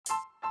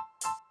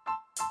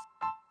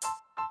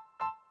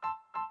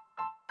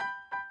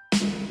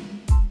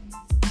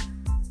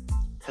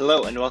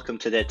Hello and welcome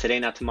to the Today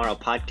Not Tomorrow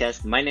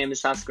podcast. My name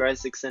is Oscar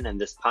Isaacson and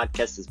this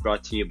podcast is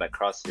brought to you by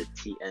CrossFit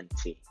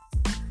TNT.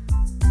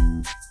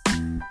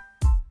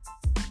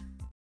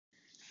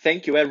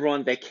 Thank you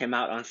everyone that came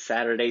out on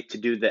Saturday to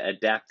do the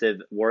adaptive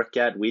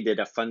workout. We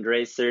did a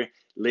fundraiser.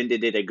 Linda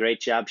did a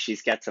great job.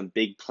 She's got some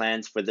big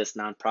plans for this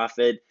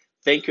nonprofit.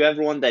 Thank you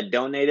everyone that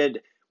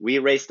donated. We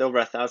raised over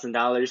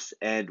 $1,000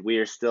 and we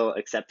are still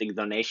accepting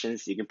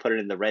donations. You can put it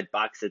in the red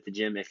box at the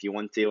gym if you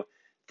want to.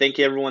 Thank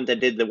you everyone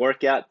that did the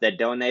workout, that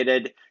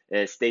donated.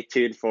 Stay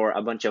tuned for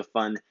a bunch of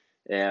fun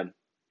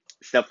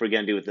stuff we're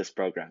going to do with this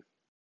program.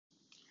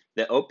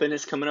 The Open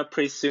is coming up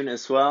pretty soon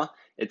as well.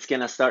 It's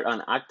going to start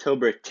on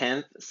October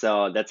 10th,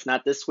 so that's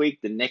not this week.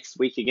 The next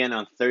week again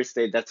on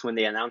Thursday, that's when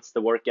they announce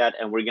the workout,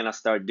 and we're going to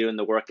start doing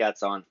the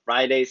workouts on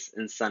Fridays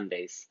and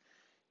Sundays.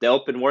 The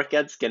Open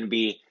workout's going to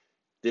be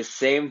the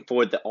same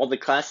for all the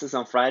classes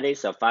on Friday,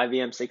 so 5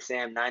 a.m., 6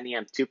 a.m., 9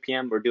 a.m., 2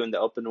 p.m., we're doing the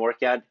Open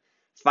workout.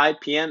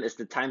 5 p.m. is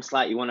the time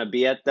slot you want to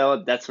be at,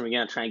 though. That's when we're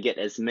going to try and get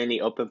as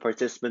many Open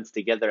participants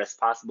together as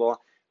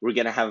possible. We're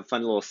going to have a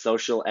fun little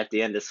social at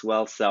the end as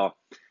well. So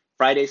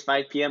Fridays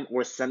 5 p.m.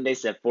 or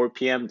Sundays at 4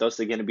 p.m.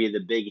 Those are going to be the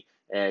big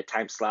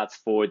time slots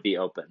for the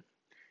Open.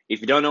 If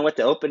you don't know what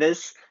the Open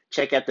is,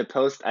 check out the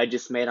post I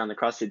just made on the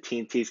CrossFit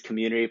TNT's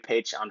community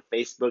page on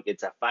Facebook.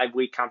 It's a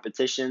 5-week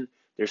competition.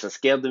 There's a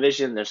scale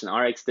division. There's an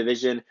RX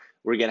division.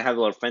 We're going to have a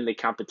little friendly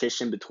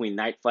competition between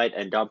Night Flight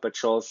and Dawn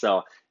Patrol.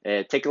 So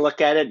take a look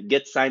at it.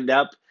 Get signed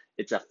up.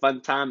 It's a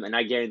fun time, and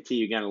I guarantee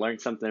you're going to learn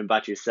something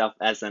about yourself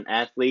as an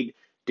athlete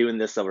doing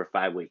this over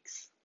 5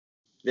 weeks.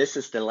 This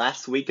is the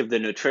last week of the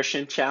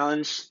nutrition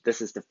challenge.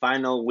 This is the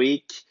final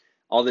week.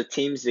 All the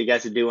teams, you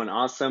guys are doing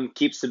awesome.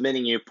 Keep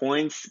submitting your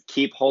points.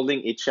 Keep holding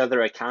each other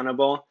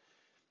accountable.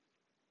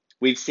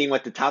 We've seen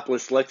what the top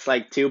list looks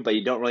like too, but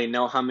you don't really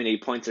know how many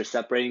points are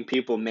separating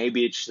people.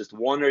 Maybe it's just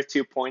 1 or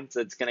 2 points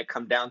that's going to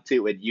come down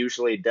to. It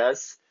usually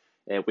does.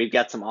 We've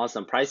got some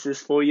awesome prizes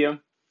for you.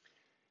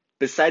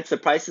 Besides the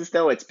prices,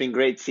 though, it's been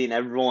great seeing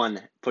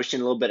everyone pushing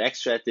a little bit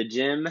extra at the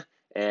gym,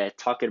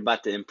 talking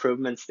about the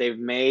improvements they've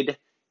made.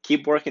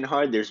 Keep working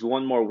hard. There's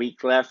 1 more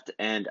week left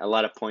and a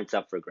lot of points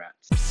up for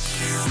grabs.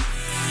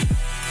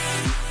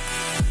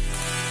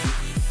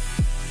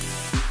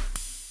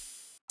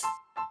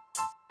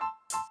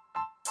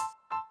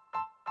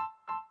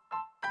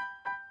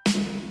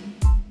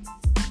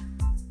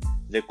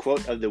 The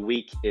quote of the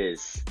week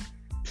is,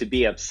 "To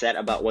be upset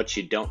about what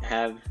you don't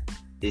have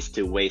is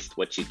to waste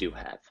what you do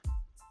have."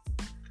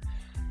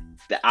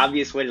 The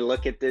obvious way to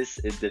look at this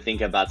is to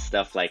think about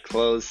stuff like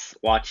clothes,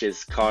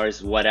 watches,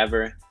 cars,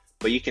 whatever,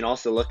 but you can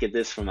also look at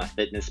this from a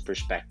fitness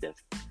perspective.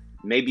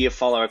 Maybe you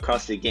follow a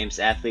CrossFit Games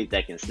athlete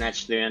that can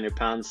snatch 300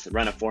 pounds,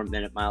 run a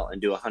 4-minute mile,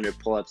 and do 100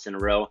 pull-ups in a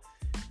row,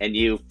 and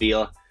you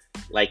feel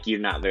like you're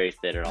not very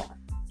fit at all.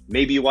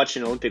 Maybe you watch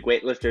an Olympic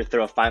weightlifter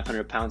throw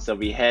 500 pounds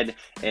over your head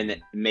and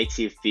it makes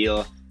you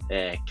feel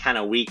kind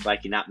of weak,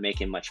 like you're not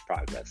making much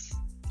progress.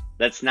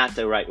 That's not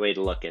the right way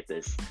to look at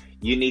this.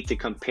 You need to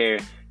compare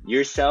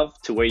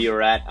yourself to where you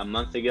were at a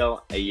month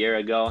ago, a year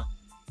ago.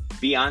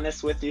 Be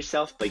honest with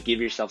yourself, but give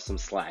yourself some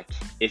slack.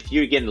 If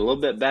you're getting a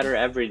little bit better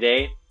every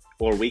day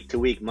or week to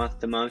week, month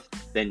to month,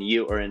 then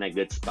you are in a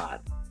good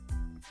spot.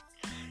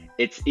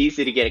 It's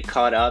easy to get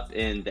caught up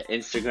in the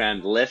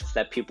Instagram lifts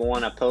that people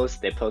want to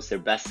post. They post their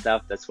best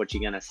stuff. That's what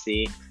you're going to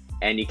see.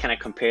 And you kind of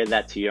compare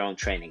that to your own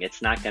training.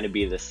 It's not going to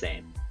be the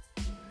same.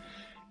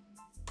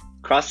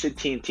 CrossFit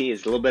TNT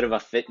is a little bit of a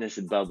fitness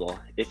bubble.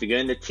 If you go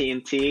into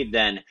TNT,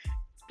 then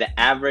the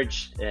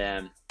average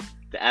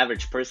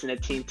person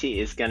at TNT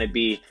is going to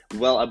be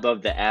well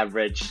above the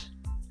average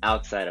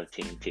outside of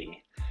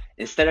TNT.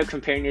 Instead of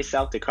comparing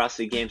yourself to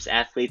CrossFit Games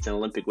athletes and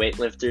Olympic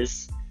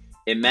weightlifters,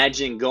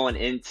 imagine going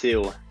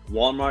into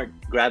Walmart,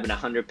 grabbing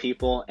 100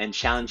 people and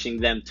challenging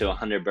them to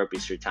 100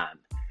 burpees for time.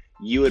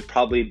 You would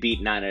probably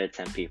beat 9 out of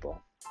 10 people.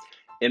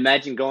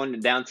 Imagine going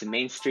down to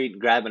Main Street,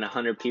 grabbing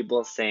 100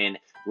 people, saying,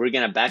 "We're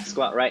going to back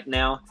squat right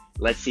now.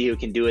 Let's see who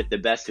can do it the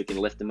best, who can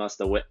lift the most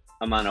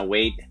amount of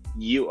weight."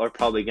 You are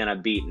probably going to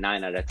beat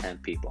 9 out of 10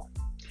 people.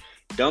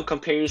 Don't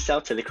compare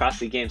yourself to the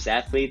CrossFit Games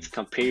athletes.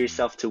 Compare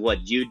yourself to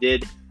what you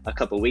did a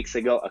couple weeks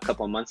ago, a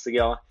couple months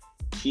ago.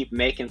 Keep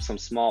making some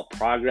small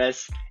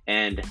progress,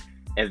 and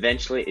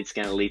eventually it's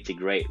going to lead to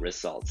great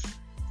results.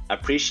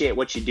 Appreciate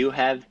what you do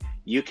have.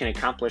 You can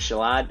accomplish a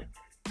lot.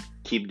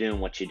 Keep doing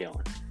what you're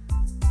doing.